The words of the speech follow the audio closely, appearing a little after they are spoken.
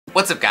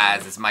What's up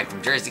guys, it's Mike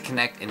from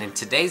JerseyConnect, and in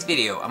today's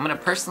video I'm going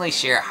to personally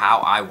share how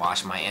I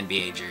wash my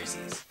NBA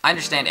jerseys. I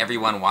understand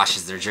everyone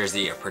washes their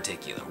jersey a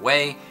particular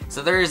way,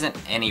 so there isn't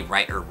any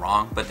right or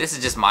wrong, but this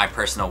is just my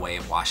personal way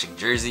of washing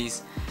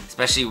jerseys,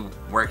 especially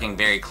working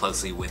very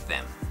closely with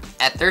them.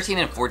 At 13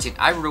 and 14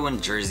 I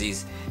ruined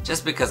jerseys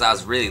just because I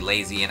was really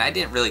lazy and I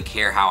didn't really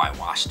care how I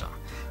washed them.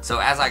 So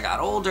as I got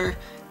older,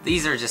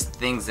 these are just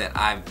things that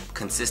I've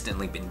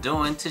consistently been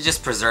doing to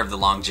just preserve the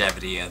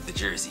longevity of the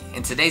jersey.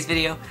 In today's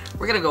video,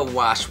 we're gonna go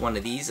wash one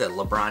of these, a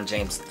LeBron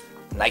James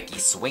Nike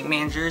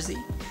Swingman jersey.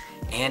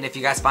 And if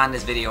you guys find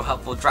this video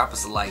helpful, drop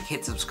us a like,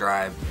 hit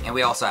subscribe, and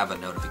we also have a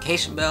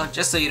notification bell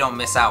just so you don't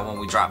miss out when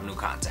we drop new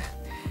content.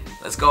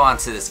 Let's go on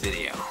to this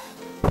video.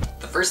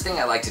 The first thing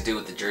I like to do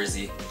with the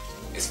jersey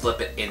is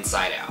flip it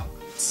inside out.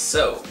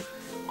 So,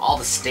 all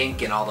the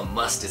stink and all the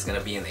must is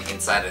gonna be in the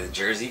inside of the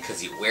jersey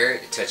because you wear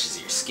it, it touches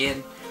your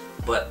skin.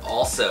 But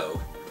also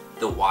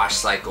the wash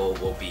cycle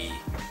will be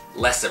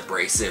less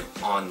abrasive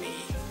on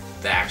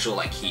the actual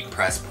like heat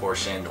press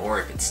portion,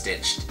 or if it's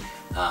stitched.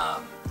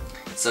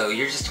 So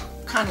you're just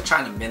kind of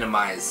trying to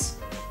minimize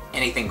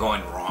anything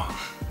going wrong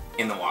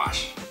in the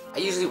wash. I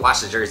usually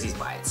wash the jerseys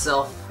by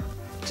itself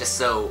just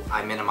so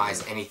I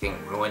minimize anything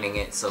ruining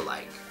it. So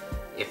like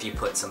if you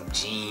put some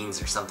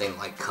jeans or something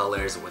like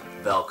colors with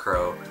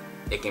Velcro,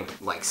 it can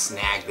like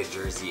snag the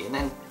jersey and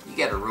then you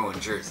get a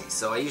ruined jersey.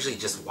 So I usually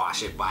just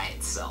wash it by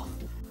itself.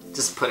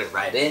 Just put it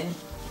right in,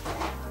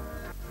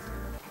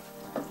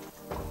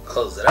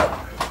 close it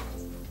up.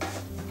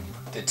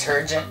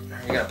 Detergent,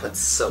 you're gonna put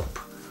soap.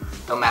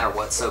 No matter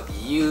what soap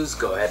you use,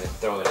 go ahead and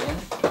throw it in.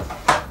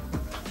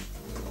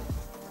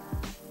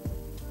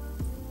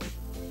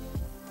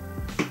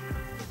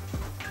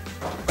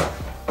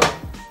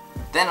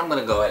 Then I'm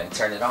gonna go ahead and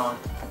turn it on.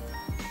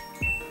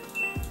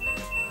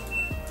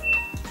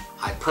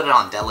 I put it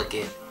on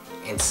delicate,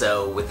 and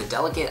so with the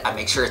delicate, I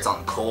make sure it's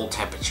on cold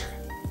temperature.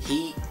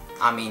 Heat,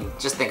 I mean,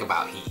 just think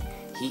about heat.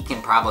 Heat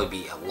can probably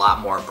be a lot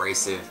more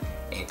abrasive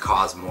and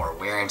cause more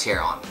wear and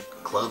tear on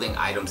clothing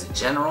items in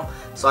general,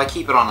 so I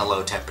keep it on a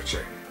low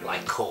temperature,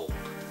 like cold.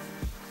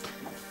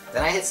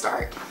 Then I hit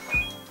start.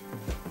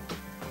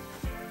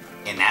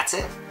 And that's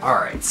it.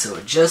 Alright, so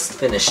it just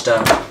finished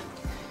up.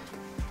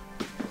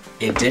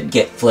 It did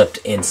get flipped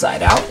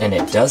inside out, and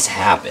it does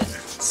happen.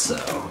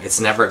 So it's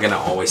never gonna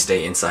always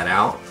stay inside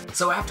out.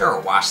 So after a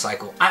wash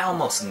cycle, I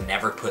almost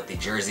never put the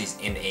jerseys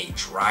in a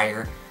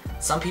dryer.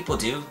 Some people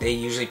do. They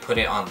usually put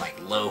it on like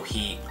low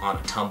heat on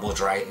a tumble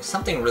dry,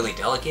 something really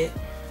delicate.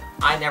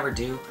 I never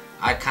do.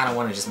 I kind of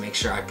want to just make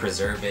sure I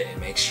preserve it and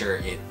make sure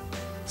it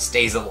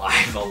stays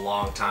alive a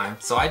long time.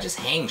 So I just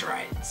hang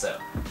dry it. So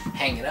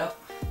hang it up,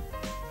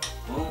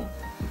 boom,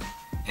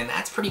 and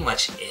that's pretty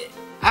much it.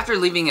 After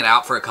leaving it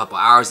out for a couple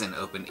hours in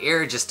open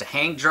air just to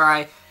hang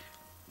dry,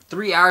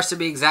 3 hours to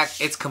be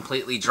exact, it's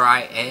completely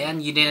dry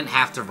and you didn't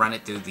have to run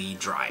it through the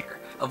dryer.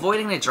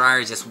 Avoiding the dryer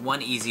is just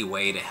one easy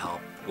way to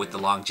help with the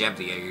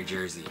longevity of your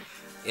jersey.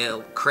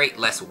 It'll create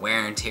less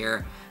wear and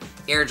tear.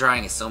 Air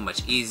drying is so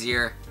much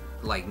easier,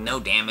 like no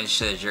damage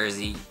to the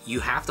jersey. You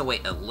have to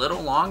wait a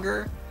little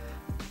longer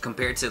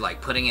compared to like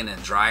putting it in a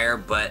dryer,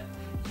 but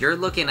you're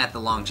looking at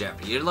the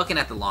longevity. You're looking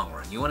at the long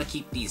run. You want to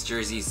keep these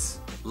jerseys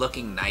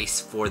looking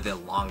nice for the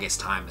longest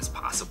time as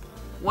possible.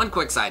 One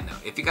quick side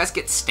note, if you guys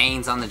get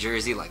stains on the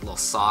jersey, like little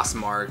sauce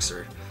marks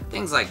or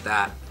things like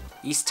that,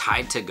 these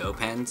Tide to Go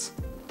pens,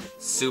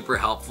 super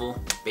helpful.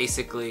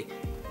 Basically,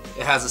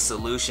 it has a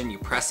solution, you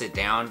press it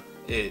down,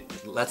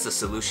 it lets the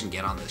solution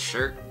get on the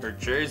shirt or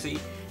jersey,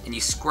 and you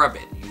scrub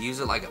it. You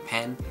use it like a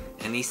pen,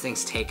 and these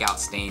things take out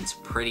stains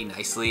pretty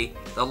nicely.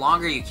 The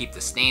longer you keep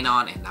the stain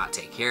on and not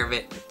take care of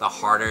it, the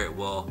harder it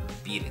will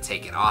be to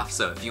take it off.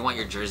 So if you want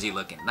your jersey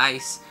looking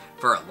nice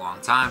for a long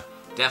time,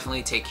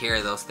 definitely take care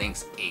of those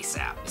things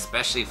ASAP,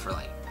 especially for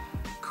like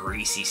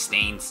greasy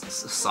stains,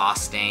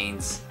 sauce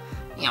stains,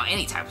 you know,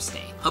 any type of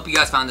stain. Hope you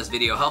guys found this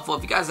video helpful.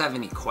 If you guys have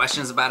any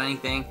questions about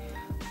anything,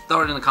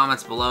 throw it in the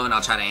comments below and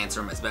I'll try to answer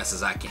them as best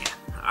as I can.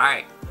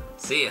 Alright,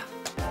 see ya.